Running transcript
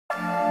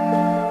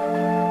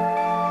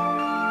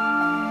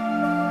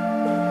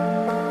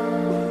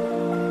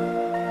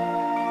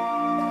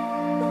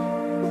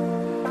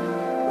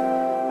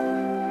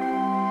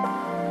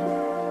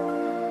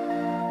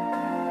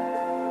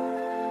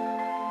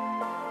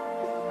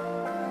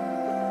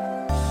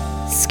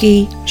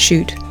Ski,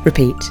 Shoot,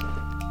 Repeat,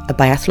 a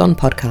biathlon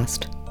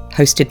podcast,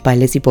 hosted by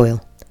Lizzie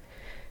Boyle.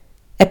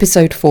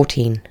 Episode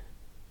 14,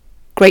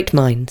 Great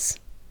Minds,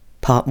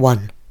 Part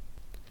 1.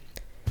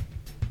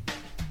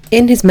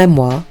 In his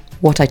memoir,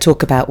 What I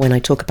Talk About When I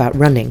Talk About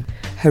Running,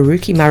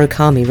 Haruki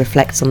Murakami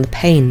reflects on the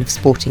pain of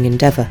sporting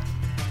endeavour.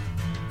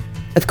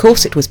 Of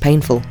course it was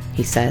painful,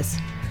 he says,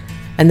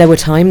 and there were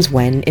times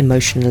when,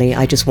 emotionally,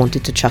 I just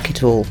wanted to chuck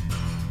it all.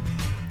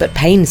 But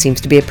pain seems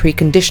to be a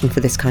precondition for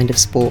this kind of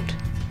sport.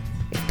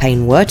 If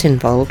pain weren't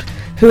involved,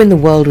 who in the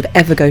world would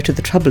ever go to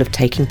the trouble of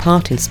taking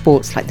part in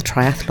sports like the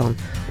triathlon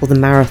or the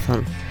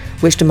marathon,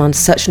 which demand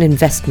such an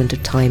investment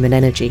of time and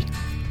energy?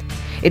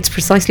 It's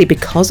precisely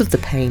because of the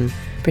pain,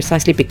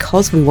 precisely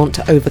because we want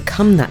to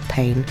overcome that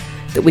pain,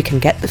 that we can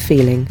get the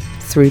feeling,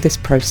 through this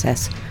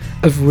process,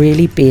 of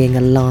really being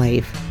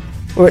alive,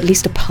 or at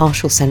least a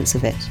partial sense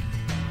of it.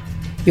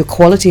 Your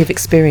quality of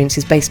experience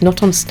is based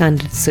not on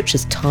standards such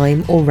as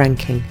time or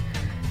ranking,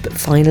 but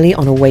finally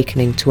on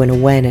awakening to an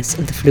awareness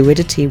of the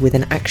fluidity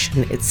within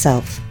action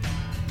itself.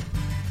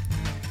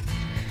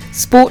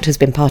 Sport has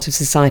been part of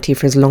society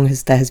for as long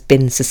as there has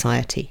been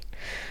society.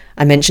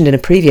 I mentioned in a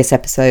previous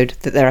episode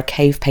that there are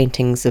cave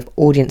paintings of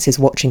audiences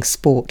watching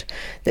sport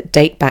that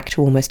date back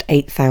to almost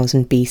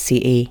 8000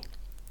 BCE.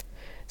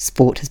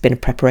 Sport has been a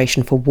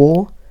preparation for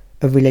war,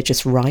 a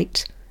religious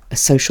rite, a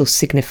social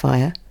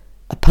signifier,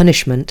 a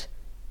punishment,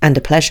 and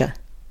a pleasure.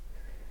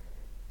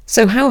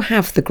 So how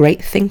have the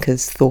great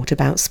thinkers thought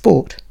about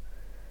sport?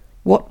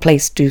 What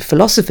place do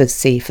philosophers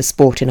see for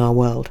sport in our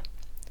world?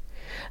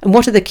 And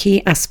what are the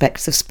key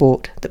aspects of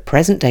sport that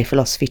present-day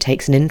philosophy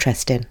takes an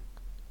interest in?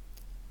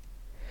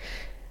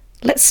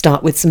 Let's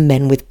start with some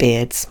men with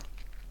beards.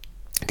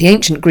 The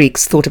ancient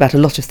Greeks thought about a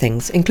lot of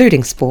things,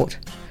 including sport.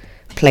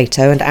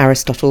 Plato and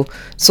Aristotle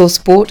saw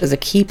sport as a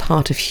key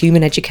part of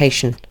human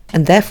education,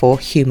 and therefore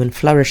human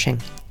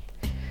flourishing.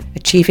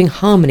 Achieving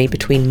harmony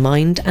between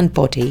mind and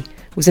body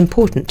was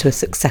important to a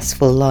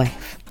successful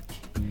life.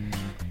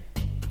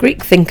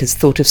 Greek thinkers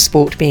thought of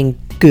sport being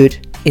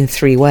good in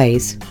three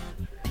ways.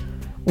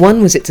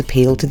 One was its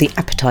appeal to the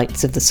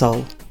appetites of the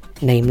soul,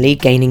 namely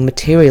gaining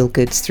material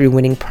goods through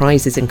winning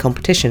prizes in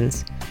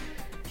competitions.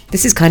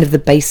 This is kind of the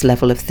base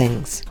level of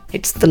things.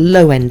 It's the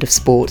low end of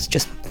sports,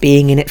 just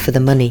being in it for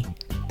the money.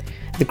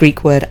 The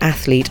Greek word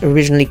athlete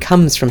originally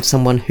comes from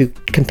someone who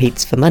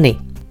competes for money.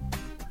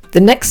 The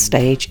next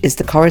stage is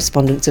the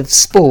correspondence of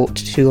sport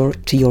to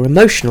your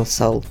emotional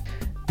soul.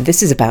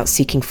 This is about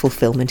seeking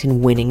fulfillment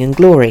in winning and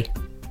glory.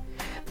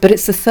 But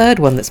it's the third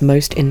one that's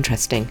most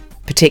interesting,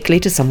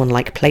 particularly to someone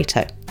like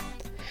Plato.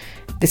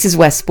 This is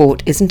where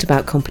sport isn't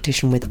about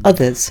competition with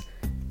others,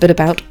 but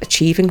about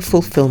achieving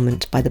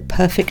fulfillment by the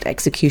perfect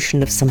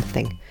execution of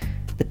something,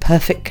 the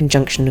perfect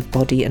conjunction of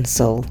body and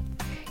soul.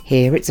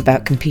 Here it's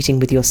about competing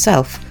with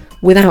yourself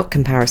without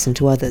comparison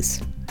to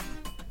others.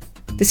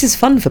 This is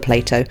fun for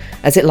Plato,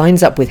 as it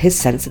lines up with his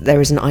sense that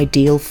there is an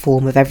ideal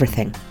form of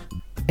everything.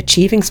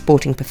 Achieving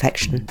sporting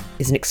perfection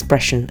is an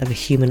expression of a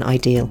human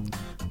ideal.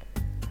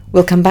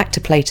 We'll come back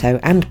to Plato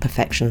and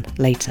perfection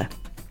later.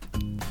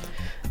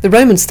 The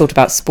Romans thought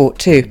about sport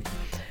too.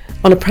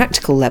 On a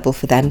practical level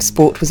for them,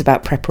 sport was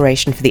about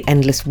preparation for the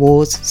endless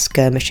wars,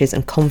 skirmishes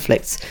and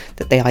conflicts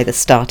that they either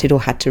started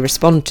or had to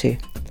respond to.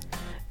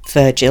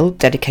 Virgil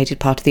dedicated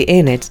part of the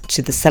Aeneid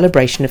to the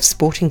celebration of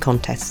sporting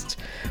contests,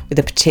 with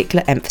a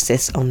particular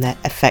emphasis on their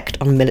effect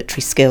on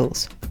military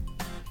skills.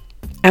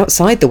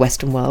 Outside the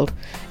Western world,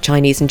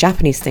 Chinese and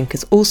Japanese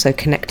thinkers also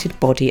connected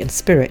body and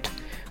spirit,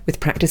 with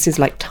practices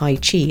like Tai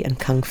Chi and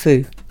Kung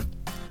Fu.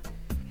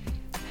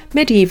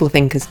 Medieval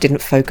thinkers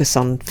didn't focus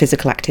on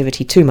physical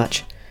activity too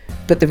much,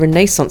 but the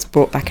Renaissance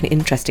brought back an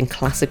interest in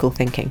classical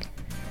thinking,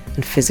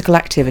 and physical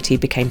activity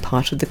became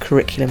part of the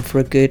curriculum for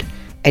a good,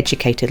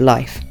 educated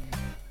life.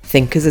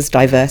 Thinkers as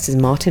diverse as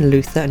Martin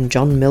Luther and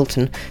John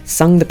Milton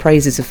sung the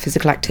praises of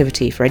physical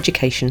activity for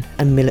education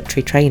and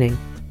military training.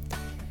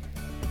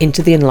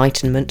 Into the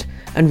Enlightenment,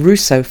 and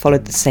Rousseau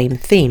followed the same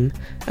theme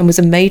and was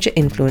a major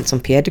influence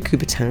on Pierre de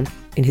Coubertin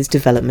in his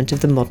development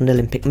of the modern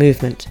Olympic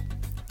movement.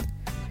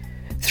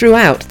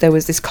 Throughout, there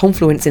was this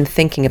confluence in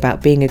thinking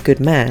about being a good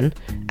man,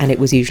 and it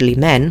was usually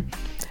men,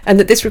 and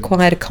that this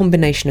required a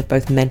combination of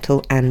both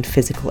mental and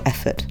physical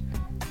effort.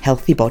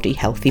 Healthy body,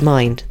 healthy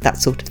mind, that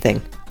sort of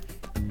thing.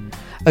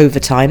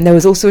 Over time, there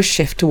was also a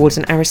shift towards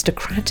an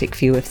aristocratic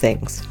view of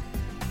things.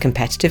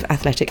 Competitive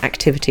athletic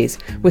activities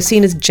were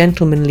seen as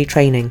gentlemanly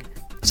training,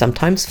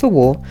 sometimes for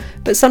war,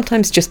 but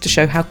sometimes just to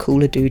show how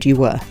cool a dude you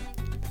were.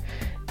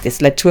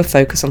 This led to a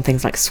focus on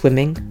things like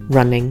swimming,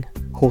 running,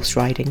 horse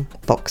riding,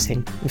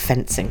 boxing, and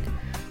fencing,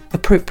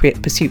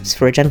 appropriate pursuits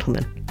for a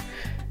gentleman,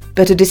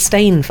 but a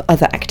disdain for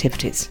other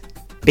activities,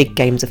 big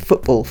games of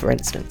football, for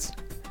instance.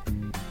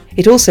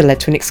 It also led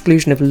to an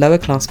exclusion of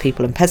lower-class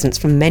people and peasants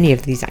from many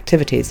of these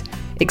activities,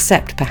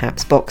 except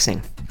perhaps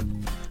boxing.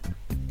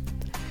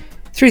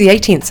 Through the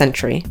 18th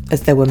century,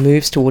 as there were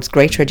moves towards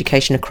greater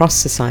education across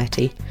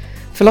society,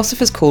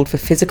 philosophers called for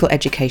physical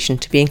education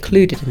to be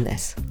included in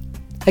this.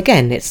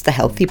 Again, it's the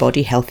healthy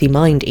body, healthy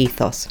mind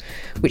ethos,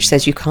 which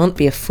says you can't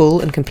be a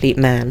full and complete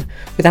man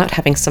without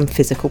having some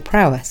physical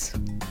prowess.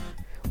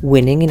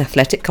 Winning in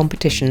athletic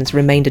competitions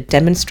remained a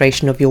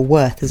demonstration of your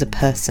worth as a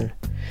person,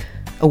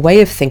 a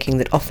way of thinking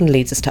that often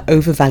leads us to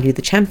overvalue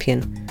the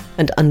champion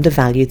and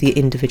undervalue the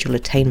individual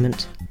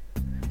attainment.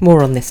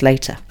 More on this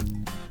later.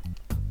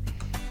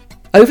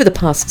 Over the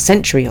past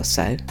century or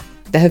so,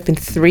 there have been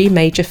three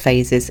major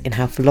phases in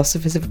how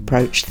philosophers have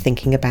approached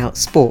thinking about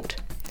sport.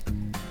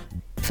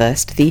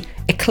 First, the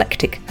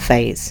eclectic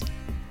phase.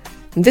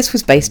 This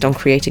was based on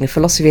creating a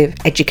philosophy of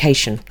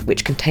education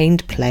which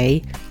contained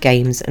play,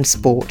 games and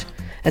sport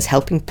as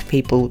helping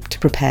people to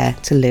prepare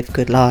to live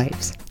good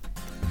lives.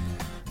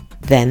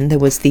 Then there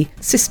was the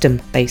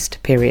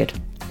system-based period.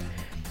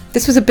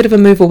 This was a bit of a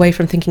move away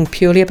from thinking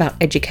purely about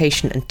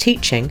education and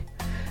teaching,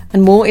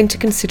 and more into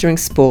considering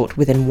sport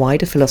within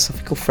wider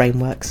philosophical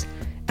frameworks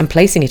and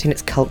placing it in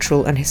its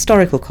cultural and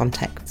historical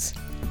contexts.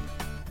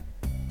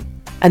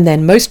 And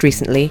then, most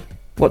recently,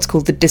 what's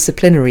called the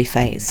disciplinary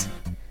phase.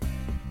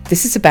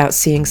 This is about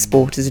seeing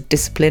sport as a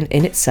discipline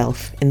in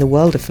itself in the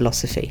world of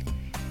philosophy.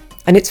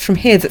 And it's from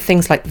here that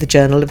things like the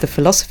Journal of the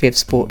Philosophy of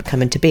Sport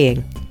come into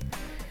being.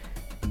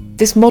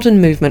 This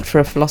modern movement for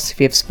a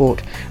philosophy of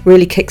sport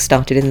really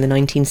kick-started in the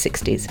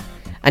 1960s,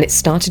 and it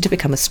started to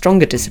become a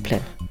stronger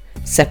discipline,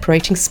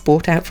 separating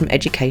sport out from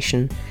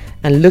education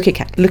and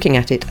looking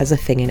at it as a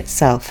thing in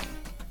itself.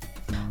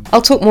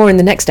 I'll talk more in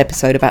the next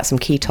episode about some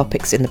key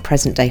topics in the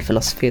present-day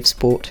philosophy of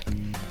sport,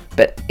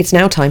 but it's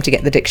now time to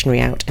get the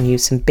dictionary out and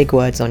use some big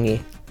words on you.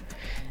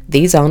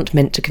 These aren't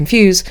meant to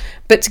confuse,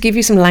 but to give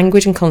you some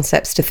language and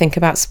concepts to think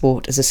about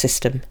sport as a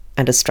system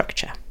and a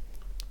structure.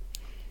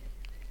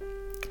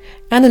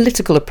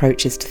 Analytical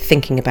approaches to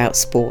thinking about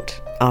sport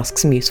ask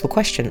some useful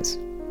questions.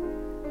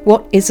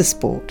 What is a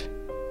sport?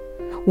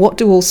 What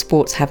do all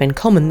sports have in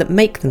common that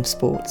make them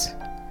sports?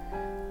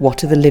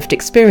 What are the lived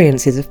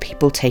experiences of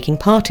people taking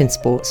part in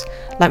sports,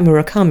 like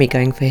Murakami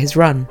going for his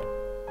run?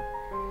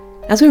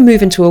 As we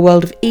move into a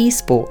world of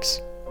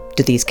e-sports,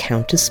 do these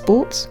count as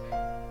sports?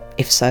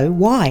 If so,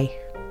 why?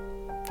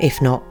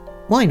 If not,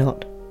 why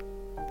not?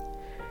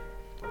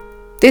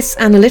 This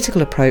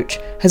analytical approach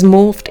has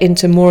morphed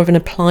into more of an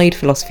applied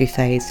philosophy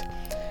phase.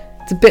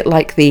 It's a bit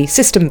like the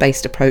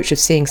system-based approach of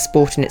seeing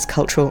sport in its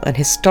cultural and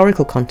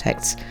historical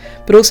contexts,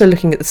 but also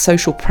looking at the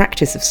social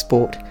practice of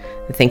sport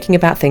and thinking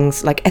about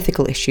things like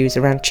ethical issues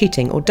around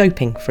cheating or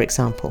doping, for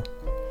example.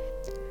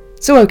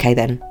 So okay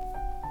then,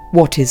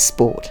 what is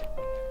sport?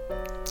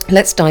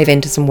 Let's dive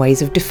into some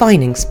ways of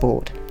defining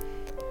sport.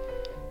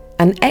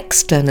 An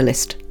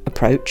externalist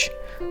approach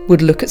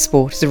would look at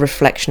sport as a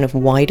reflection of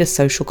wider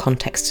social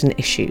contexts and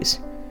issues.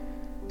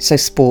 So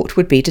sport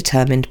would be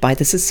determined by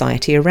the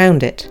society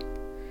around it.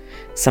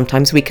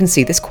 Sometimes we can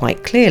see this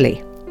quite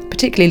clearly,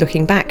 particularly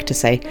looking back to,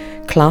 say,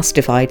 class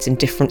divides in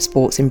different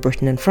sports in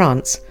Britain and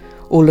France,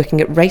 or looking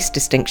at race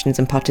distinctions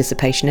and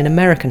participation in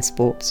American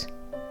sports.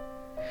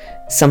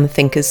 Some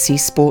thinkers see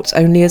sports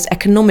only as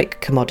economic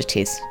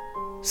commodities.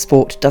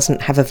 Sport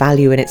doesn't have a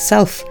value in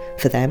itself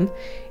for them,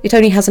 it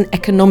only has an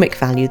economic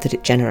value that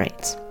it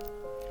generates.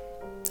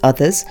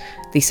 Others,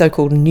 the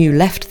so-called New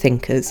Left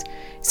thinkers,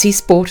 see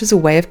sport as a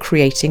way of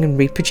creating and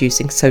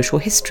reproducing social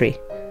history,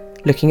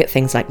 looking at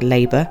things like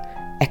labour,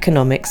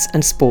 economics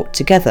and sport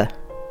together.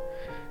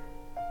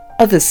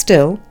 Others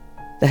still,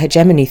 the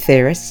hegemony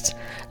theorists,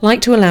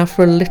 like to allow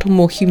for a little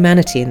more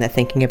humanity in their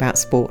thinking about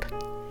sport.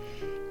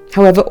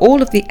 However,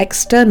 all of the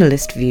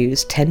externalist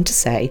views tend to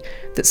say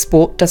that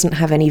sport doesn't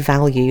have any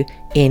value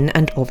in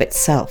and of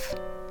itself.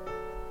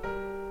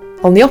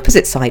 On the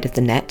opposite side of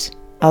the net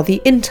are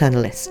the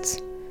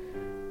internalists.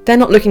 They're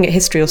not looking at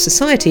history or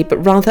society,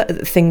 but rather at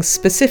the things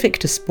specific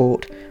to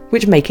sport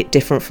which make it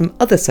different from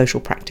other social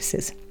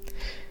practices.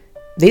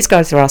 These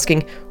guys are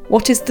asking,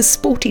 what is the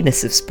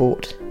sportiness of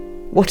sport?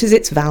 What is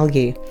its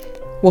value?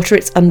 What are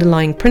its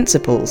underlying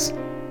principles?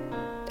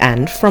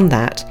 And from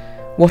that,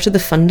 what are the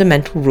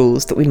fundamental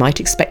rules that we might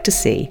expect to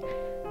see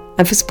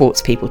and for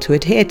sports people to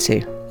adhere to?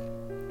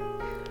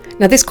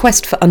 Now, this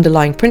quest for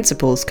underlying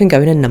principles can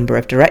go in a number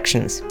of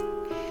directions.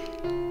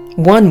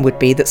 One would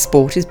be that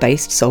sport is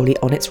based solely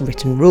on its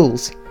written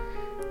rules.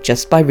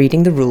 Just by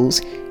reading the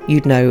rules,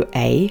 you'd know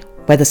A,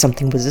 whether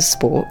something was a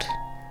sport,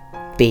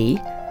 B,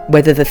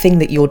 whether the thing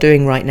that you're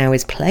doing right now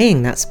is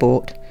playing that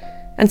sport,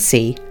 and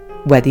C,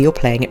 whether you're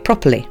playing it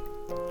properly.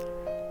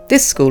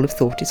 This school of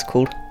thought is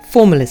called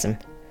formalism,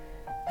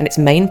 and its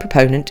main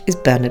proponent is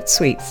Bernard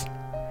Sweets.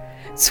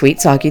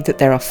 Sweets argued that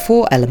there are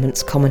 4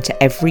 elements common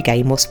to every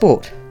game or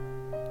sport: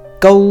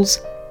 goals,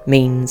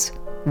 means,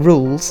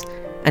 rules,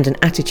 and an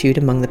attitude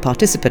among the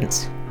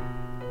participants.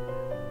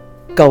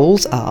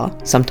 Goals are,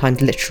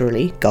 sometimes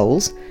literally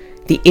goals,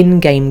 the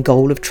in-game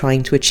goal of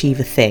trying to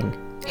achieve a thing,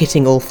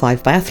 hitting all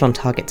 5 biathlon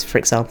targets, for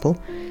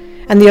example,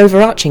 and the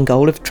overarching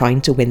goal of trying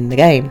to win the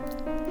game.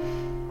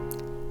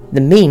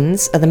 The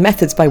means are the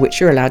methods by which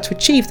you're allowed to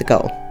achieve the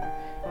goal.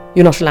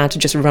 You're not allowed to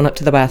just run up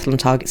to the biathlon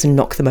targets and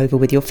knock them over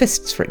with your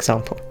fists, for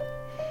example.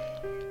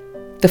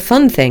 The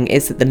fun thing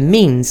is that the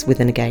means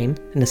within a game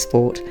and a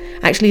sport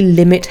actually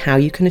limit how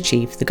you can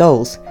achieve the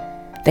goals.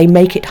 They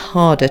make it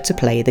harder to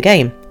play the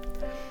game.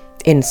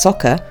 In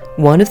soccer,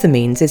 one of the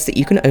means is that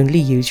you can only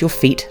use your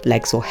feet,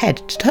 legs or head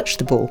to touch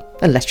the ball,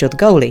 unless you're the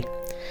goalie.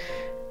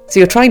 So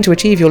you're trying to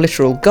achieve your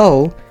literal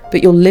goal,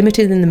 but you're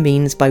limited in the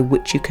means by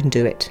which you can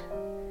do it.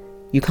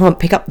 You can't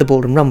pick up the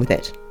ball and run with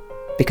it,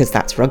 because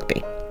that's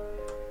rugby.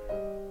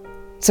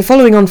 So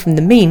following on from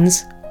the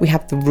means, we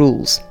have the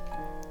rules.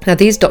 Now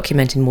these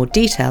document in more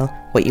detail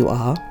what you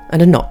are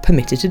and are not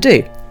permitted to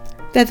do.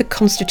 They're the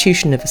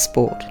constitution of a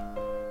sport.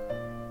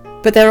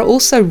 But there are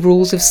also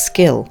rules of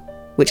skill,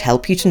 which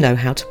help you to know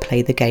how to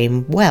play the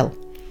game well.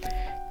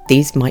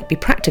 These might be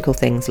practical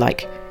things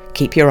like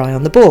keep your eye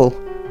on the ball,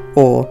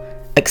 or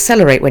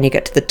accelerate when you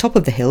get to the top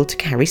of the hill to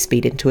carry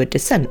speed into a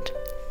descent.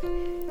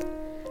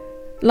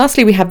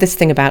 Lastly, we have this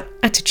thing about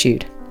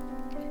attitude.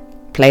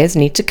 Players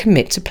need to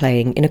commit to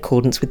playing in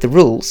accordance with the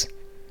rules,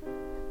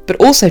 but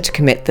also to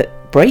commit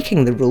that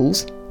breaking the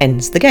rules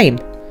ends the game.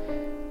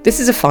 This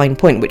is a fine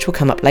point which will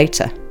come up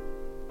later.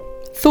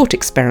 Thought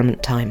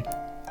experiment time.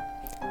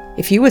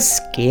 If you were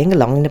skiing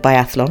along in a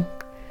biathlon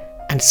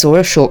and saw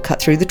a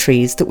shortcut through the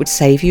trees that would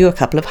save you a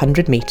couple of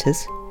 100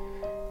 metres,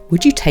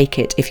 would you take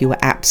it if you were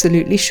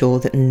absolutely sure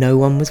that no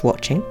one was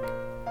watching?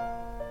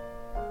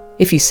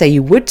 If you say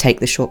you would take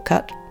the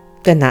shortcut,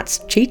 then that's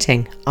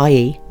cheating,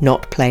 i.e.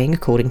 not playing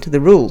according to the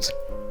rules.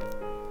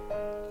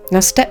 Now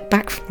step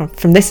back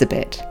from this a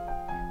bit.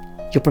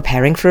 You're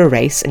preparing for a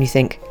race and you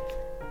think,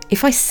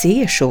 if I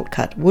see a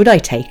shortcut, would I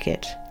take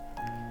it?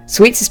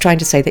 Sweets is trying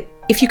to say that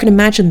if you can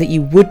imagine that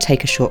you would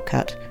take a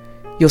shortcut,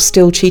 you're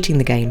still cheating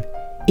the game,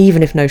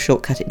 even if no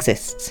shortcut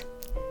exists.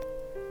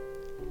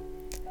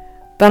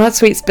 Bernard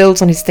Sweets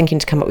builds on his thinking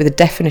to come up with a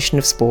definition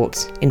of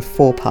sports in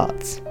 4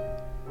 parts.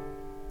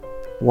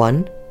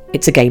 1.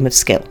 It's a game of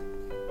skill.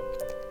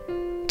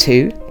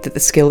 2. That the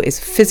skill is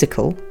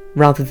physical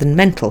rather than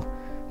mental,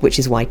 which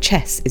is why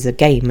chess is a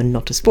game and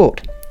not a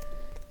sport.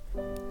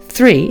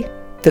 3.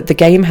 That the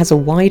game has a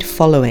wide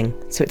following,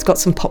 so it's got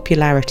some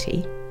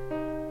popularity.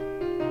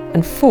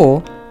 And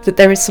 4. That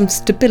there is some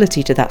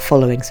stability to that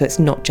following, so it's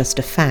not just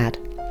a fad.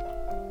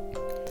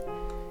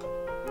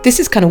 This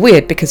is kind of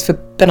weird because for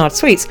Bernard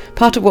Sweets,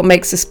 part of what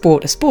makes a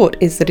sport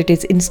is that it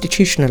is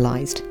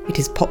institutionalised, it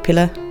is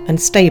popular and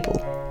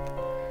stable.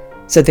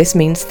 So this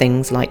means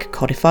things like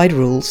codified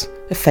rules,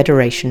 a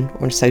federation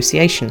or an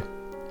association.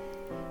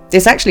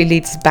 This actually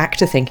leads us back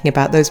to thinking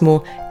about those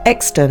more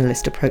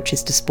externalist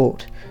approaches to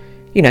sport.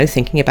 You know,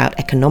 thinking about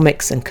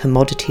economics and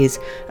commodities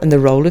and the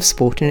role of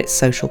sport in its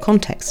social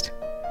context.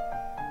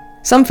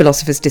 Some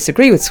philosophers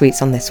disagree with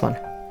Sweets on this one.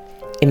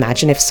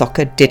 Imagine if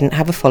soccer didn't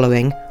have a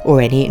following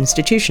or any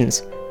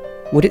institutions.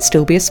 Would it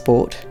still be a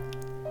sport?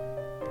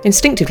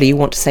 Instinctively you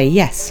want to say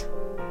yes.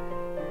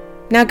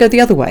 Now go the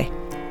other way.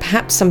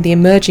 Perhaps some of the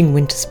emerging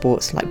winter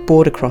sports like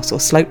bordercross or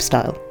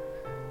slopestyle.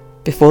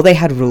 Before they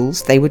had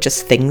rules, they were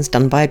just things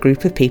done by a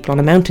group of people on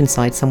a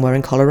mountainside somewhere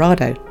in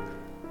Colorado.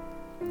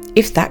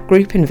 If that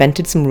group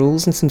invented some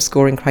rules and some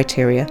scoring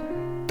criteria,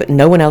 but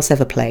no one else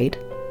ever played,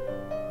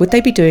 would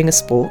they be doing a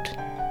sport?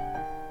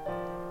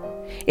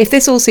 If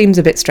this all seems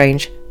a bit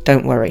strange,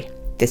 don't worry.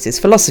 This is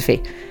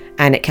philosophy,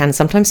 and it can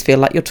sometimes feel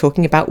like you're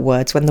talking about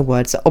words when the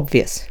words are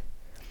obvious.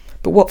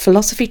 But what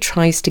philosophy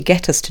tries to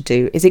get us to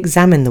do is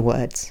examine the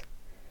words.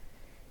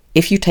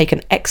 If you take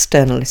an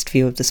externalist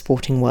view of the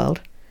sporting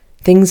world,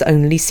 things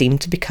only seem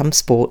to become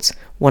sports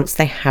once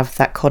they have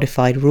that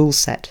codified rule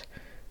set,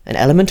 an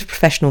element of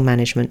professional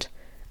management,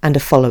 and a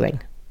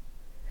following.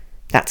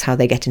 That's how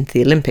they get into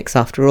the Olympics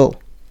after all.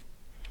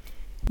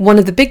 One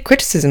of the big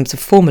criticisms of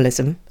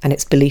formalism and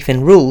its belief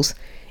in rules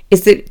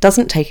is that it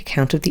doesn't take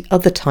account of the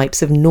other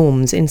types of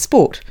norms in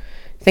sport,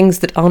 things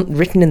that aren't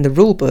written in the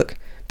rule book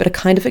but are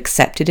kind of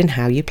accepted in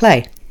how you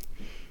play.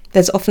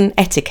 There's often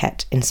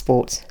etiquette in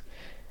sports.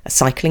 A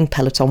cycling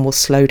peloton will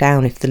slow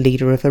down if the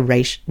leader of a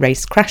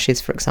race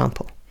crashes, for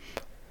example.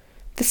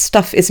 This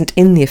stuff isn't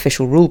in the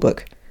official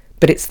rulebook,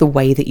 but it's the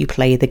way that you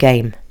play the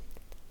game.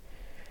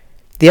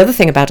 The other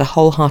thing about a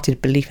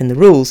wholehearted belief in the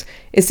rules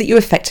is that you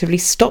effectively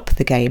stop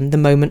the game the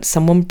moment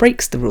someone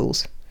breaks the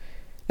rules.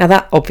 Now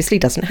that obviously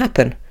doesn't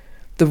happen.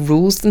 The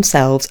rules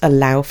themselves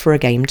allow for a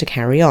game to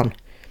carry on.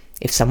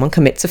 If someone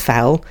commits a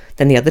foul,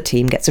 then the other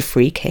team gets a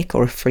free kick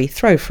or a free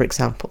throw, for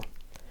example.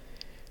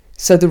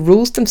 So the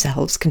rules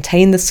themselves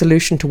contain the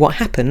solution to what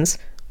happens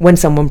when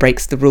someone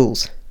breaks the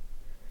rules.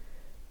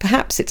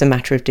 Perhaps it's a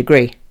matter of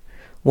degree.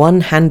 One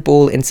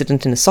handball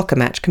incident in a soccer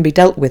match can be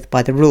dealt with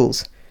by the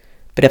rules,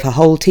 but if a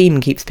whole team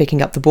keeps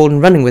picking up the ball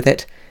and running with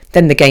it,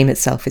 then the game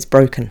itself is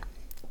broken.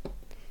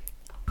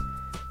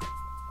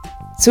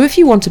 So if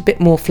you want a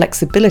bit more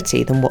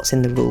flexibility than what's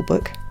in the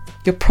rulebook,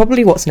 you're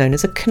probably what's known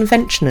as a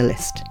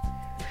conventionalist.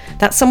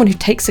 That's someone who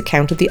takes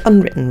account of the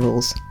unwritten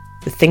rules,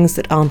 the things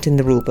that aren't in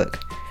the rulebook,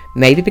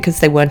 maybe because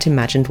they weren't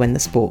imagined when the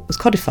sport was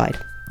codified.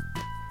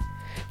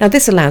 Now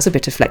this allows a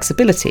bit of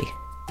flexibility.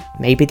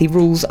 Maybe the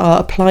rules are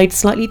applied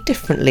slightly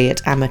differently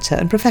at amateur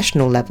and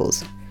professional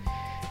levels.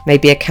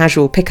 Maybe a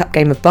casual pickup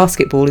game of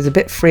basketball is a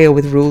bit freer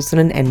with rules than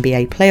an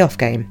NBA playoff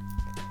game.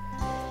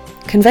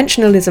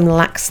 Conventionalism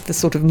lacks the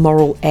sort of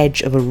moral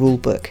edge of a rule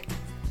book.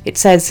 It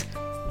says,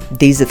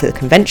 these are the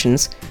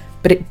conventions,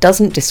 but it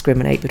doesn't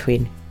discriminate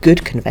between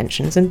good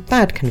conventions and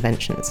bad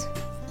conventions.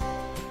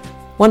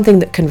 One thing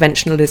that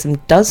conventionalism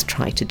does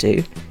try to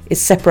do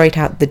is separate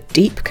out the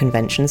deep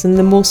conventions and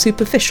the more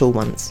superficial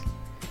ones.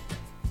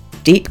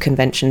 Deep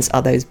conventions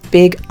are those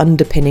big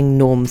underpinning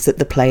norms that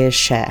the players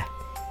share.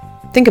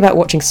 Think about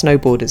watching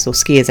snowboarders or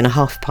skiers in a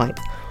halfpipe.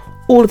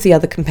 All of the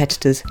other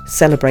competitors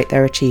celebrate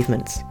their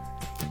achievements.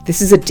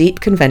 This is a deep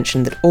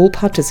convention that all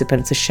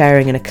participants are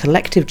sharing in a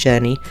collective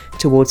journey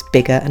towards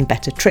bigger and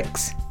better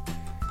tricks.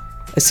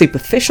 A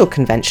superficial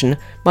convention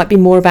might be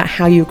more about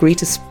how you agree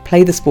to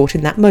play the sport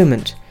in that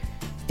moment,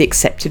 the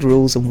accepted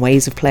rules and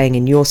ways of playing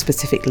in your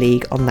specific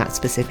league on that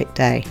specific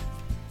day.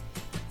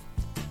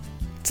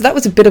 So that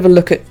was a bit of a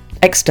look at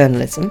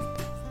externalism.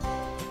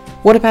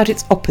 What about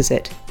its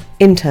opposite,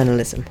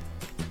 internalism?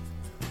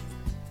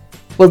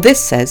 Well, this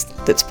says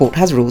that sport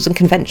has rules and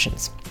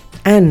conventions,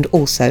 and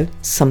also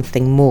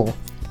something more.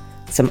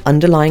 Some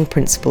underlying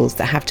principles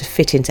that have to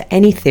fit into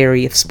any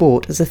theory of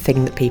sport as a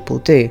thing that people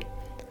do.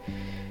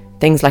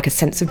 Things like a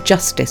sense of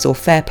justice or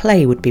fair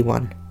play would be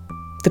one.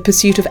 The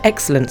pursuit of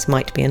excellence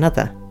might be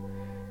another.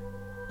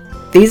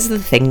 These are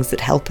the things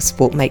that help a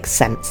sport make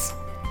sense.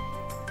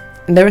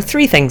 And there are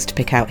 3 things to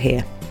pick out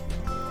here.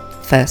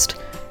 First,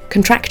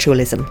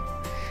 contractualism.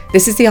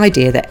 This is the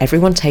idea that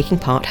everyone taking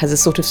part has a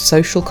sort of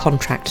social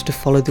contract to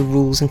follow the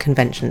rules and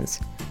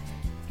conventions.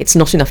 It's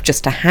not enough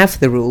just to have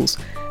the rules,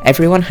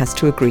 everyone has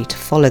to agree to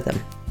follow them.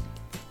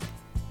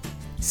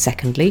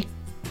 Secondly,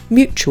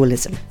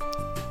 mutualism.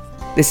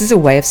 This is a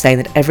way of saying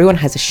that everyone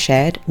has a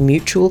shared,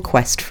 mutual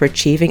quest for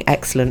achieving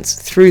excellence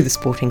through the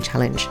sporting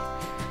challenge.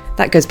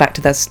 That goes back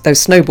to those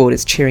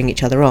snowboarders cheering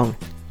each other on.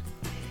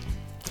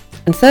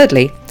 And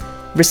thirdly,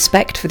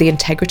 respect for the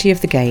integrity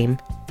of the game,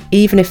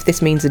 even if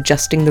this means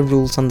adjusting the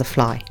rules on the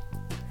fly.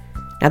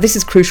 Now this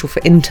is crucial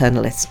for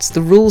internalists.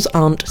 The rules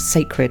aren't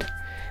sacred.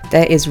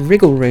 There is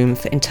wriggle room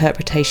for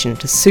interpretation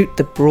to suit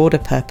the broader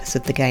purpose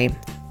of the game.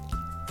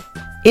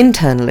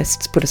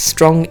 Internalists put a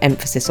strong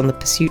emphasis on the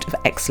pursuit of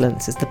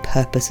excellence as the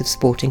purpose of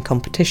sporting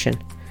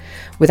competition,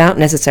 without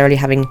necessarily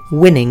having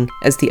winning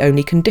as the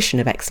only condition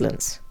of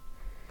excellence.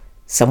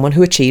 Someone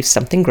who achieves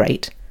something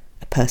great,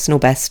 a personal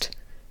best,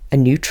 a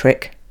new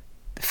trick,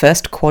 the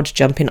first quad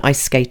jump in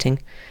ice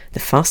skating, the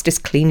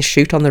fastest clean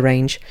shoot on the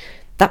range,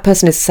 that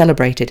person is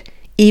celebrated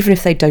even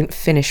if they don't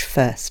finish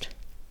first.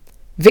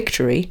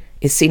 Victory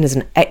is seen as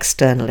an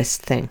externalist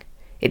thing.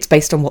 It's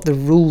based on what the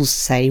rules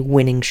say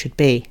winning should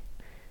be.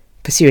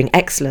 Pursuing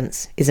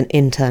excellence is an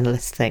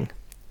internalist thing.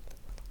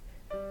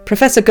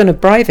 Professor Gunnar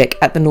Breivik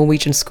at the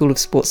Norwegian School of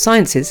Sports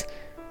Sciences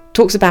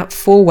talks about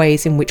 4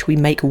 ways in which we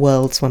make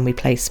worlds when we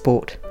play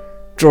sport,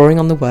 drawing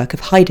on the work of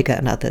Heidegger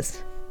and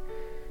others.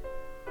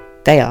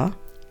 They are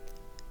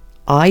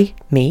I,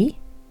 me,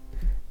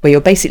 where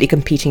you're basically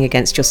competing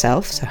against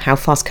yourself, so how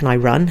fast can I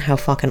run, how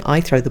far can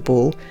I throw the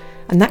ball,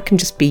 and that can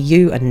just be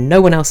you and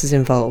no one else is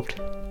involved.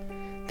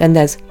 Then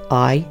there's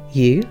I,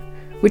 you,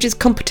 which is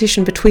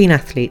competition between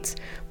athletes,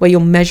 where you're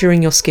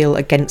measuring your skill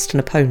against an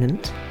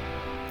opponent.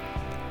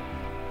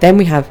 Then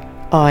we have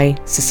I,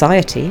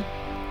 society,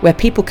 where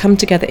people come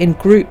together in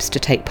groups to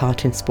take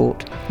part in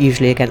sport,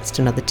 usually against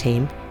another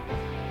team.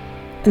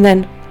 And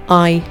then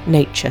I,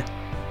 nature,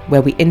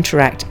 where we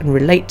interact and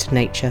relate to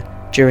nature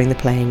during the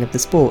playing of the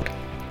sport.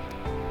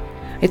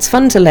 It's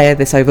fun to layer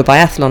this over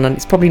biathlon, and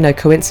it's probably no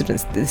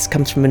coincidence that this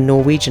comes from a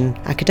Norwegian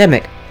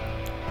academic.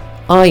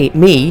 I,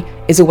 me,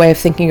 is a way of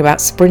thinking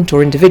about sprint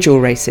or individual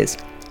races,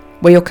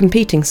 where you're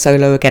competing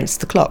solo against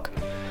the clock,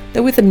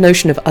 though with the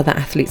notion of other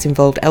athletes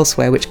involved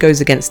elsewhere, which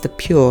goes against the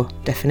pure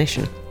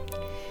definition.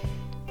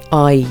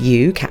 I,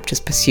 you captures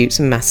pursuits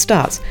and mass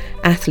starts,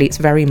 athletes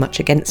very much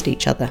against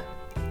each other.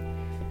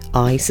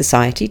 I,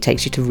 society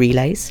takes you to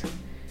relays.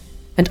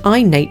 And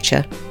I,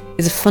 nature,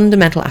 is a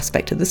fundamental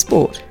aspect of the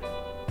sport.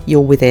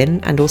 You're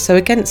within and also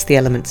against the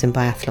elements in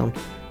biathlon,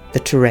 the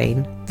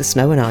terrain, the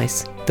snow and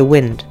ice, the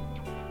wind.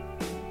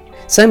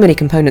 So many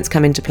components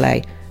come into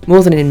play,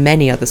 more than in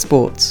many other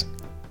sports.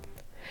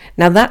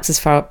 Now that's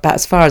about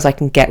as far as I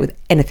can get with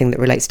anything that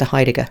relates to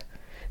Heidegger,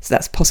 so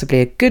that's possibly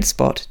a good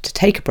spot to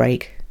take a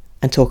break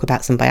and talk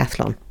about some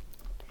biathlon.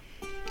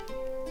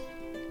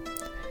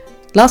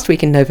 Last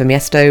week in Nove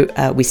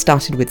Miesto, we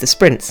started with the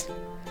sprints,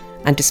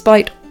 and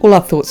despite all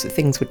our thoughts that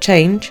things would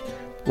change,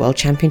 World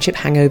Championship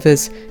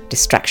hangovers,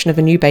 distraction of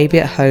a new baby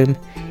at home,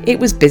 it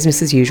was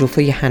business as usual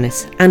for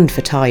Johannes and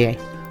for Tarjei.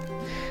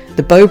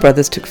 The Bow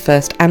brothers took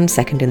first and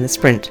second in the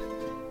sprint.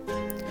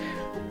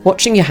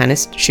 Watching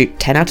Johannes shoot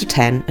 10 out of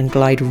 10 and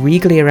glide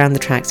regally around the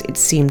tracks, it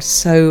seemed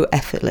so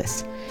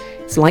effortless.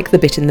 It's like the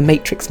bit in the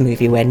Matrix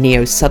movie where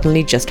Neo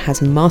suddenly just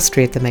has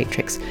mastery of the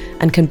Matrix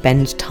and can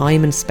bend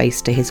time and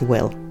space to his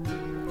will.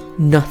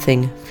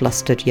 Nothing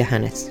flustered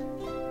Johannes.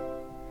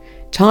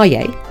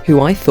 Tarjei,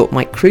 who I thought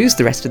might cruise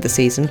the rest of the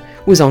season,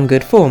 was on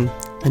good form,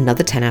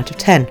 another 10 out of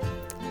 10.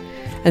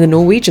 and the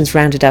Norwegians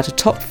rounded out a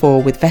top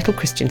 4 with Vettel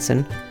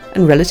Christensen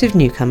and relative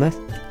newcomer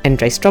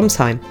Endre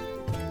Stromsheim.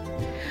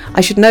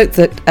 I should note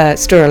that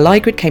Sture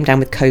Lygrid came down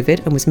with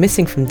COVID and was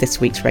missing from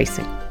this week's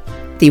racing.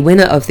 The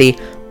winner of the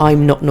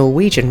I'm Not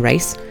Norwegian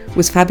race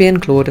was Fabien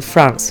Claude of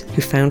France,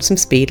 who found some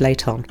speed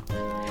late on.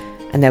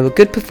 And there were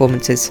good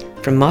performances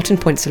from Martin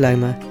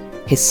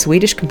Poinsaloma, his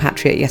Swedish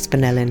compatriot Jesper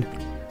Nellin,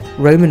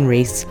 Roman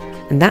Rees,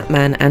 and that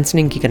man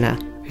Antonin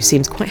Gigana, who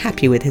seems quite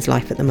happy with his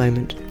life at the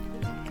moment.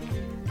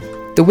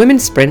 The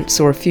women's sprint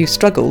saw a few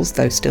struggles,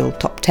 though still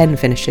top 10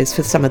 finishes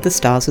for some of the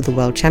stars of the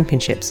World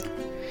Championships.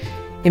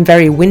 In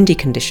very windy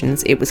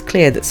conditions, it was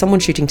clear that someone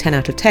shooting 10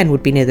 out of 10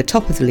 would be near the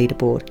top of the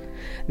leaderboard.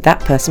 That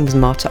person was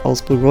Marta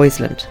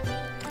Olsbu-Roysland.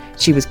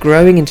 She was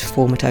growing into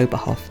form at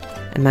Oberhof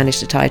and managed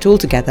to tie it all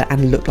together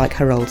and look like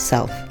her old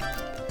self.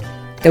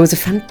 There was a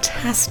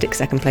fantastic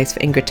second place for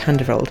Ingrid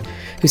Tandevold,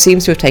 who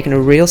seems to have taken a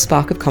real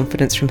spark of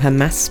confidence from her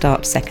mass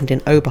start second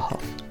in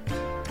Oberhof.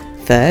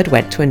 Third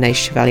went to Anaïs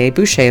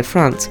Chevalier-Boucher of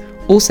France,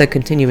 also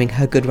continuing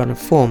her good run of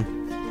form.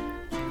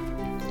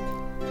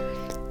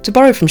 To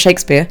borrow from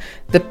Shakespeare,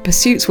 the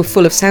pursuits were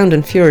full of sound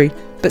and fury,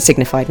 but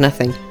signified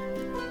nothing.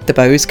 The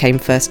Bows came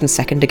first and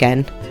second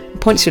again,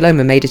 and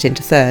Poinsaloma made it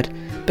into third,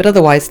 but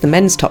otherwise the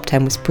men's top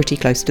 10 was pretty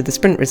close to the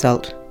sprint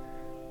result.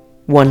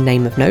 One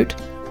name of note,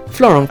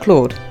 Florent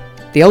Claude.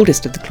 The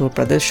oldest of the Claude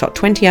brothers shot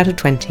 20 out of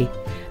 20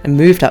 and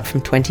moved up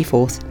from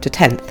 24th to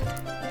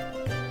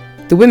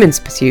 10th. The women's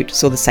pursuit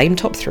saw the same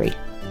top 3,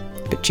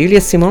 but Julia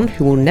Simon,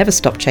 who will never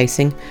stop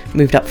chasing,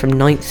 moved up from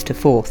 9th to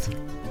 4th.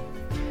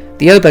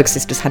 The Oberg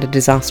sisters had a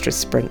disastrous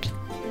sprint.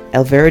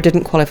 Elvira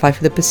didn't qualify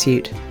for the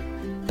pursuit,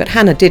 but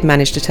Hannah did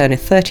manage to turn a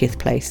 30th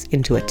place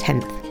into a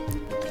 10th.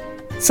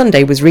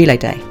 Sunday was relay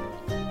day.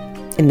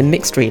 In the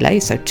mixed relay,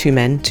 so 2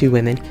 men, 2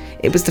 women,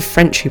 it was the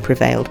French who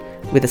prevailed,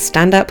 with a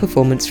standout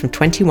performance from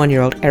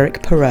 21-year-old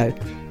Eric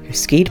Perrault, who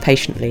skied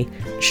patiently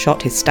and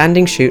shot his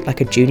standing shoot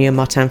like a junior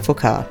Martin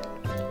Fourcade.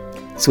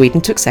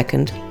 Sweden took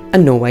second,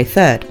 and Norway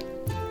third.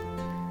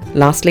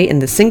 Lastly, in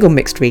the single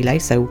mixed relay,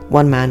 so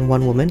 1 man,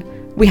 1 woman,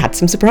 we had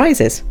some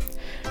surprises.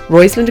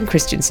 Roysland and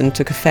Christensen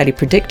took a fairly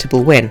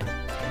predictable win,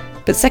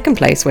 but second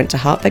place went to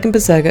Hartweg and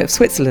Berserger of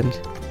Switzerland,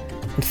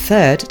 and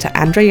third to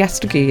Andrei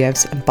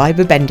Rastoguyevs and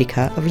Baiba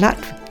Bendika of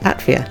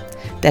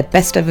Latvia, their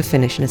best ever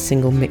finish in a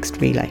single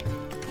mixed relay.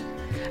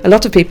 A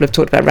lot of people have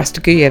talked about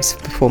Rastoguyev's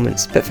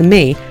performance, but for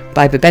me,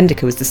 Baiba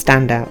Bendika was the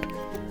standout.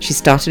 She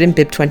started in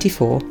bib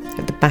 24,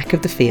 at the back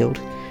of the field,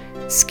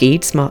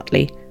 skied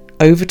smartly,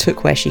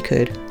 overtook where she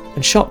could,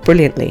 and shot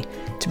brilliantly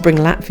to bring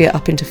Latvia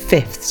up into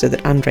 5th so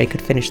that Andrei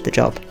could finish the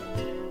job.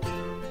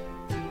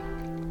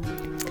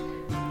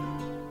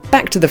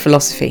 Back to the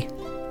philosophy.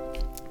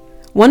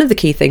 One of the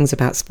key things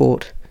about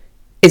sport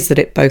is that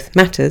it both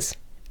matters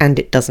and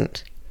it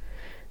doesn't.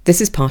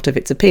 This is part of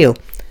its appeal,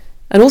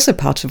 and also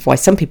part of why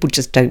some people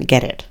just don't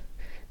get it.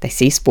 They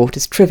see sport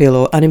as trivial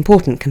or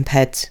unimportant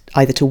compared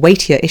either to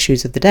weightier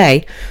issues of the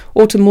day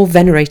or to more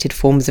venerated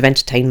forms of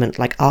entertainment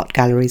like art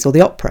galleries or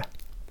the opera.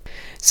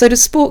 So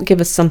does sport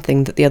give us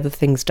something that the other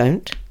things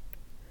don't?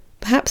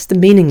 Perhaps the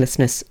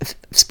meaninglessness of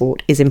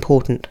sport is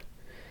important.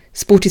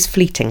 Sport is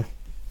fleeting.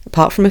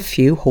 Apart from a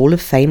few Hall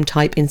of Fame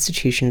type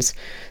institutions,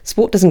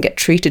 sport doesn't get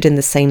treated in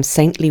the same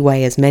saintly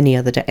way as many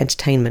other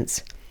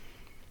entertainments.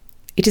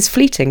 It is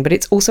fleeting, but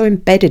it's also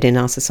embedded in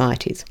our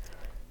societies.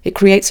 It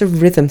creates a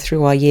rhythm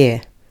through our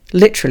year,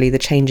 literally the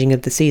changing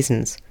of the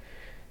seasons.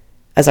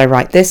 As I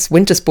write this,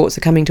 winter sports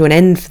are coming to an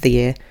end for the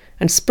year,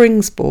 and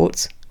spring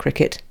sports,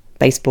 cricket,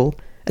 baseball,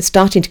 are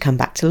starting to come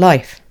back to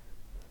life.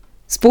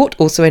 Sport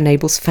also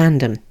enables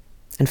fandom,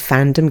 and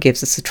fandom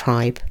gives us a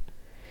tribe.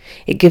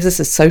 It gives us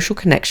a social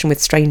connection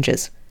with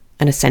strangers,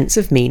 and a sense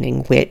of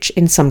meaning which,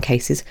 in some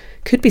cases,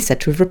 could be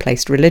said to have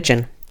replaced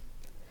religion.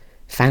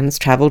 Fans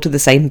travel to the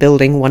same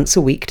building once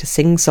a week to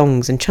sing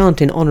songs and chant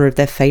in honour of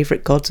their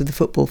favourite gods of the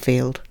football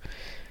field.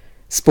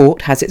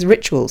 Sport has its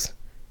rituals.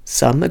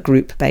 Some are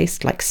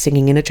group-based, like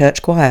singing in a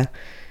church choir.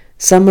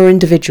 Some are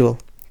individual.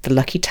 The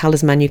lucky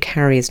talisman you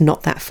carry is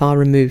not that far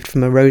removed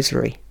from a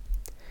rosary.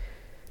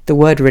 The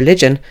word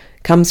religion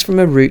comes from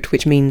a root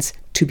which means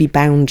to be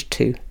bound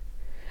to.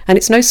 And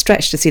it's no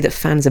stretch to see that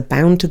fans are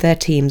bound to their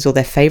teams or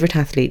their favourite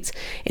athletes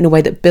in a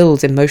way that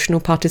builds emotional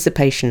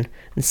participation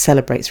and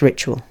celebrates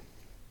ritual.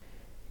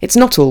 It's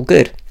not all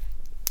good.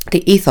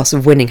 The ethos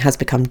of winning has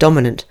become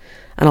dominant,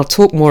 and I'll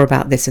talk more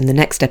about this in the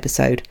next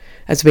episode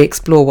as we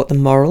explore what the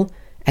moral,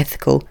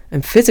 ethical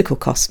and physical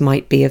costs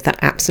might be of that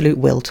absolute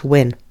will to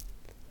win.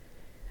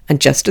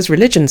 And just as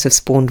religions have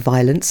spawned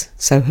violence,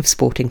 so have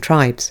sporting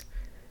tribes.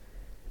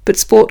 But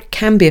sport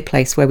can be a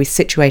place where we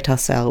situate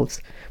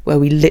ourselves, where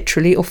we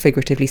literally or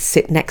figuratively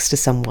sit next to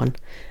someone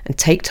and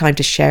take time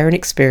to share an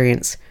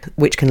experience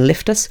which can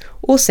lift us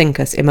or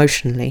sink us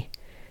emotionally,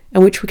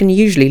 and which we can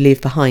usually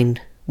leave behind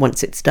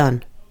once it's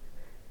done.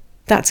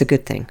 That's a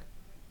good thing,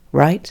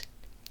 right?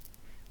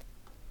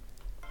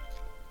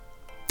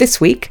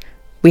 This week,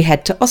 we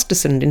head to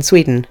Östersund in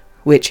Sweden,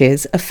 which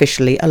is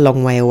officially a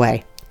long way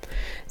away.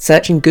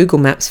 Searching Google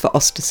Maps for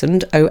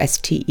Östersund,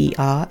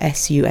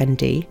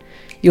 Ostersund,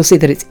 you'll see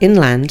that it's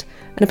inland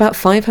and about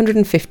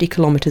 550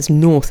 kilometres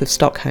north of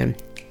Stockholm.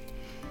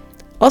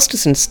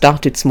 Östersund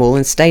started small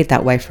and stayed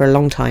that way for a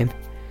long time.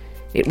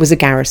 It was a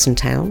garrison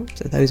town,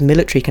 so those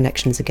military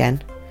connections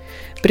again,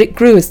 but it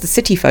grew as the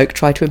city folk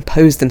tried to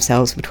impose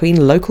themselves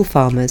between local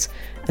farmers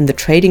and the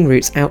trading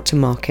routes out to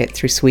market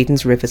through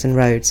Sweden's rivers and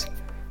roads.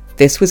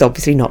 This was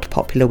obviously not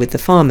popular with the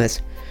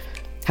farmers.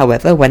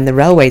 However, when the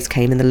railways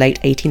came in the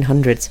late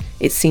 1800s,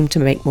 it seemed to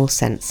make more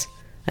sense,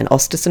 and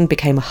Östersund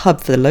became a hub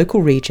for the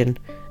local region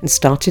and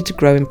started to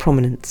grow in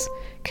prominence,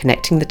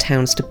 connecting the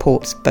towns to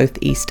ports both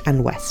east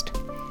and west.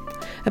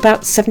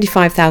 About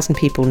 75,000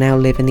 people now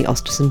live in the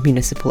Östersund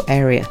municipal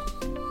area.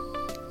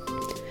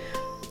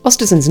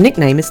 Östersund's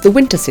nickname is the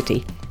Winter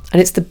City, and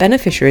it's the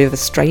beneficiary of a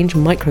strange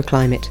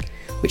microclimate,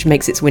 which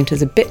makes its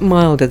winters a bit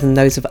milder than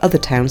those of other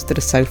towns that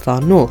are so far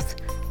north.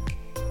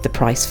 The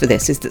price for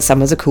this is that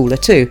summers are cooler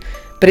too,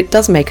 but it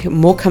does make a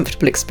more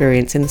comfortable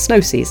experience in the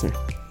snow season.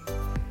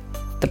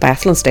 The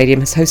Biathlon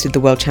Stadium has hosted the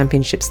World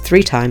Championships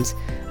 3 times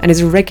and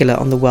is a regular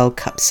on the World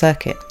Cup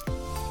circuit.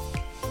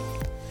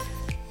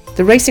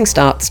 The racing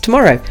starts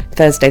tomorrow,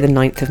 Thursday the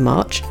 9th of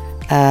March,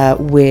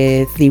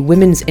 with the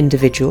women's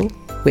individual,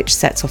 which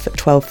sets off at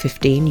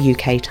 12:15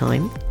 UK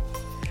time,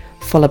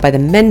 followed by the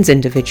men's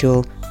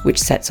individual, which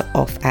sets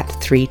off at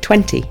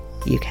 3:20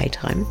 UK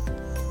time.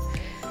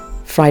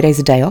 Friday's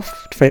a day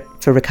off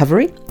for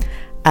recovery,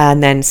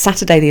 and then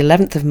Saturday the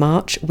 11th of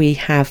March we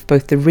have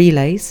both the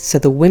relays, so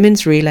the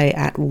women's relay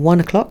at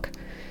 1 o'clock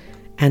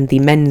and the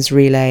men's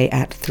relay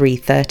at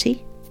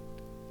 3:30.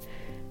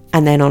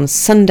 And then on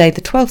Sunday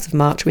the 12th of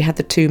March we have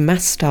the 2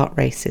 mass start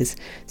races,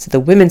 so the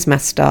women's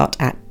mass start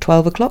at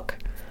 12 o'clock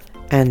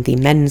and the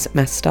men's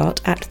mass start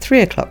at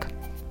 3 o'clock.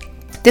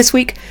 This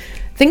week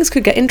things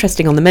could get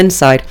interesting on the men's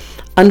side.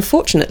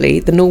 Unfortunately,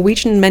 the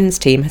Norwegian men's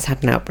team has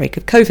had an outbreak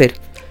of COVID,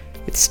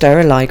 with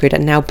Sture Lygrid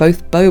and now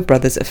both Boe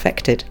brothers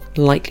affected,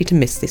 likely to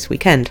miss this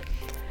weekend.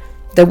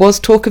 There was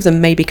talk of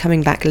them maybe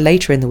coming back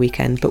later in the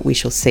weekend, but we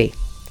shall see.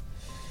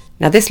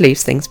 Now this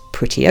leaves things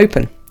pretty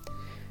open.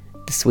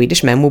 The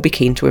Swedish men will be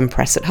keen to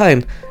impress at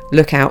home.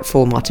 Look out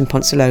for Martin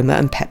Ponsiluoma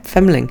and Pep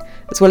Femling,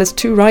 as well as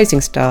 2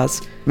 rising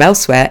stars from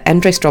elsewhere,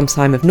 Endre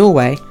Stromsheim of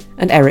Norway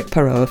and Eric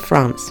Perrault of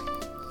France.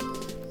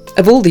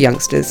 Of all the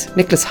youngsters,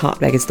 Niklas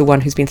Hartweg is the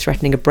one who's been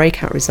threatening a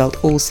breakout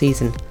result all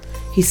season.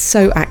 He's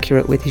so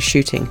accurate with his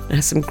shooting and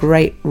has some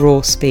great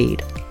raw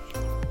speed.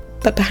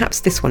 But perhaps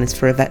this one is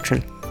for a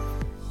veteran.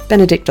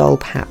 Benedikt Dahl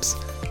perhaps,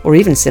 or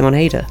even Simon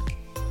Eder.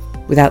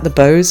 Without the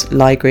Boes,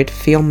 Lygrid,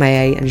 Fionn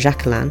Maillet and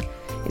Jacqueline,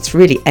 it's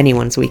really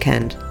anyone's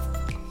weekend.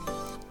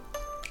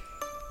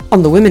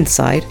 On the women's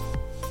side,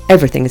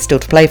 everything is still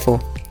to play for.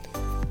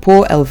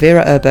 Poor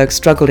Elvira Öberg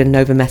struggled in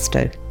Nova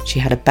Mesto. She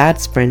had a bad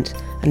sprint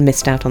and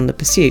missed out on the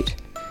pursuit,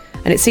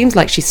 and it seems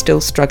like she's still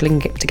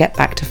struggling to get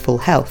back to full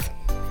health.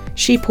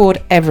 She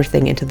poured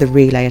everything into the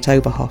relay at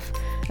Oberhof,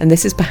 and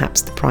this is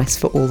perhaps the price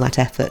for all that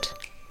effort.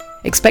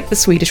 Expect the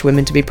Swedish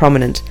women to be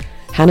prominent.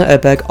 Hanna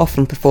Öberg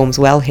often performs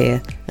well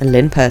here, and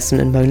Lynn Persson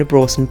and Mona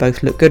Bråsen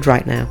both look good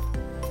right now.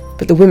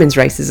 But the women's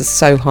races are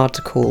so hard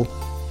to call.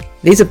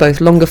 These are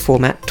both longer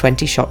format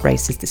 20-shot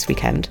races this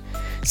weekend,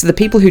 so the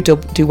people who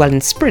do well in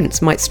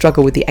sprints might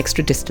struggle with the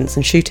extra distance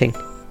and shooting.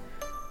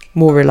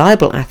 More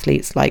reliable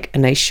athletes like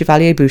Anaïs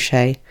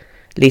Chevalier-Boucher,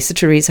 Lisa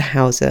Theresa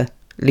Hauser,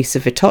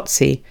 Lisa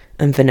Vitozzi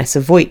and Vanessa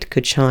Voigt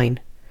could shine.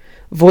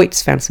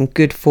 Voigt's found some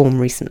good form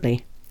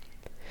recently.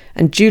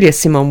 And Julia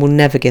Simon will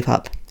never give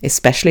up,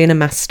 especially in a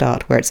mass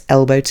start where it's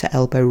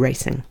elbow-to-elbow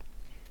racing.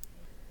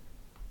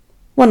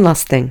 One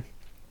last thing.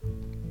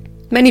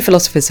 Many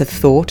philosophers have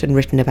thought and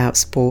written about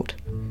sport,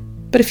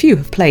 but a few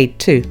have played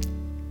too.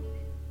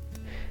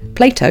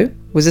 Plato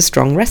was a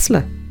strong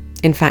wrestler.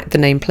 In fact, the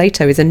name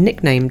Plato is a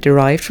nickname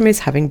derived from his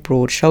having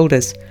broad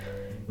shoulders.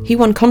 He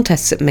won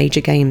contests at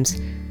major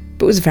games,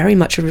 but was very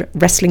much a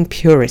wrestling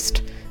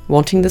purist,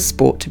 wanting the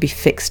sport to be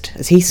fixed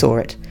as he saw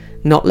it,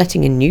 not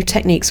letting in new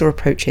techniques or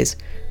approaches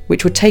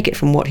which would take it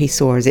from what he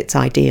saw as its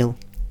ideal.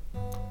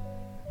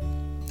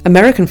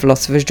 American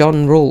philosopher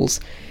John Rawls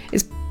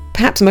is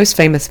perhaps most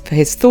famous for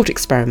his thought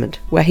experiment,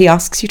 where he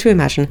asks you to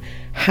imagine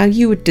how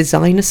you would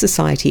design a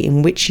society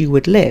in which you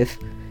would live,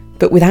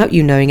 but without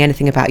you knowing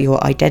anything about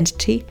your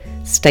identity,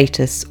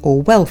 status,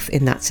 or wealth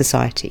in that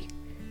society.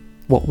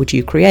 What would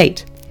you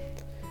create?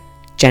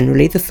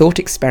 Generally, the thought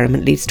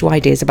experiment leads to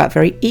ideas about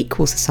very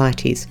equal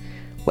societies,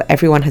 where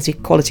everyone has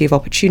equality of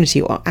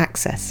opportunity or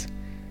access.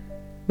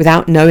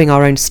 Without knowing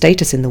our own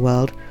status in the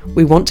world,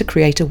 we want to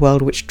create a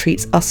world which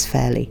treats us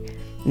fairly,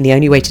 and the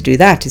only way to do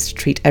that is to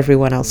treat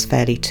everyone else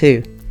fairly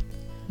too.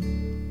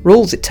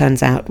 Rawls, it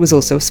turns out, was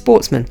also a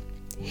sportsman.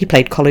 He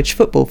played college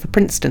football for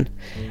Princeton,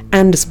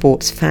 and a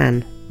sports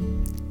fan.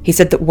 He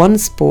said that one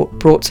sport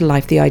brought to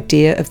life the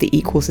idea of the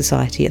equal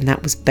society, and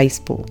that was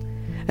baseball,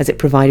 as it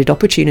provided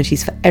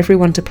opportunities for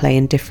everyone to play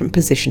in different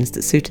positions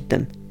that suited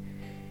them.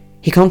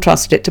 He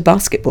contrasted it to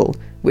basketball,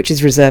 which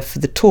is reserved for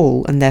the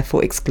tall and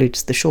therefore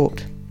excludes the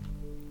short.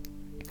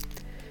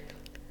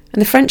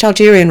 And the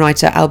French-Algerian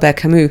writer Albert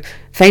Camus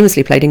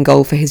famously played in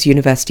goal for his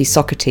university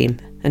soccer team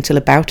until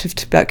a bout of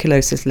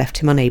tuberculosis left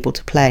him unable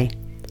to play.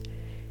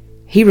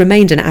 He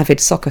remained an avid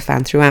soccer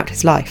fan throughout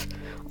his life,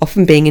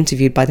 often being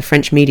interviewed by the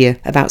French media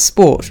about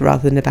sport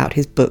rather than about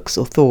his books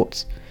or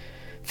thoughts.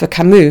 For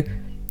Camus,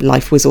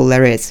 life was all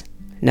there is.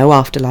 No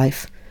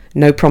afterlife,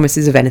 no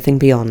promises of anything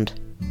beyond.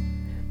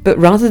 But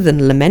rather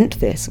than lament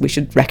this, we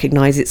should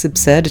recognise its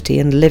absurdity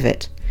and live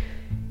it.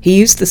 He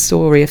used the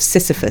story of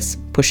Sisyphus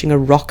pushing a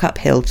rock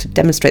uphill to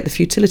demonstrate the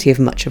futility of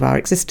much of our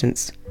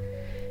existence.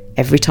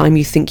 Every time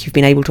you think you've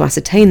been able to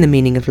ascertain the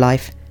meaning of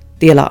life,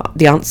 the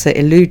answer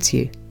eludes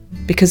you,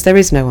 because there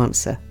is no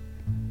answer.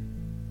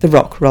 The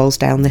rock rolls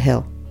down the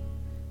hill.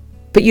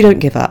 But you don't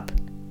give up.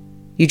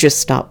 You just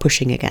start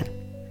pushing again.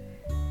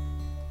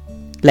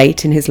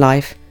 Late in his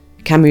life,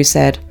 Camus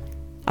said,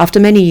 "After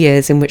many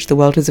years in which the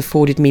world has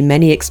afforded me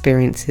many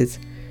experiences,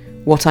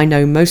 what I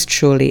know most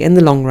surely in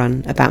the long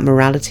run about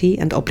morality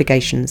and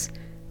obligations,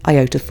 I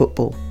owe to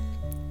football."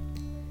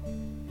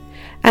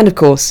 And of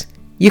course,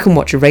 you can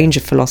watch a range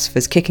of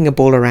philosophers kicking a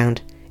ball around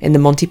in the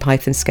Monty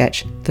Python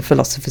sketch, The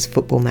Philosopher's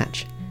Football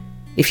Match.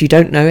 If you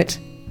don't know it,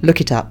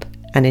 look it up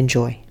and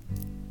enjoy.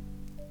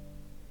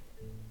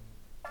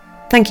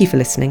 Thank you for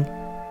listening.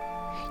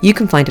 You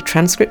can find a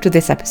transcript of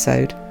this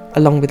episode,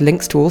 along with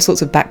links to all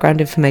sorts of background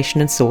information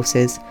and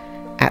sources,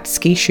 at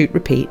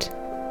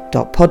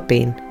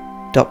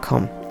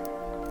skishootrepeat.podbean.com.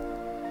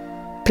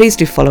 Please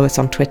do follow us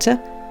on Twitter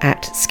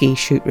at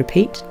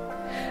skishootrepeat,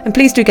 and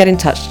please do get in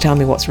touch to tell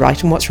me what's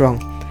right and what's wrong.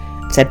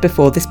 I've said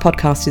before, this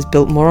podcast is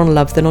built more on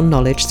love than on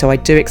knowledge, so I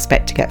do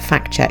expect to get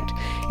fact-checked,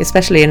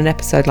 especially in an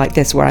episode like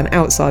this where I'm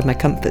outside my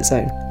comfort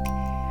zone.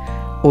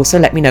 Also,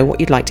 let me know what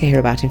you'd like to hear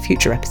about in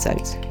future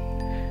episodes.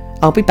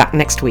 I'll be back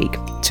next week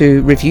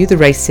to review the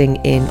racing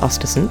in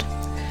Östersund,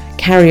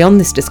 carry on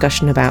this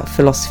discussion about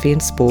philosophy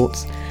and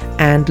sports,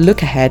 and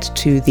look ahead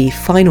to the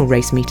final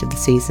race meet of the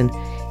season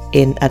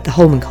at the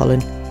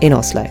Holmenkollen in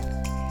Oslo.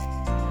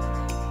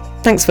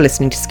 Thanks for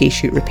listening to Ski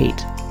Shoot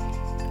Repeat.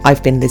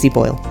 I've been Lizzie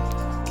Boyle.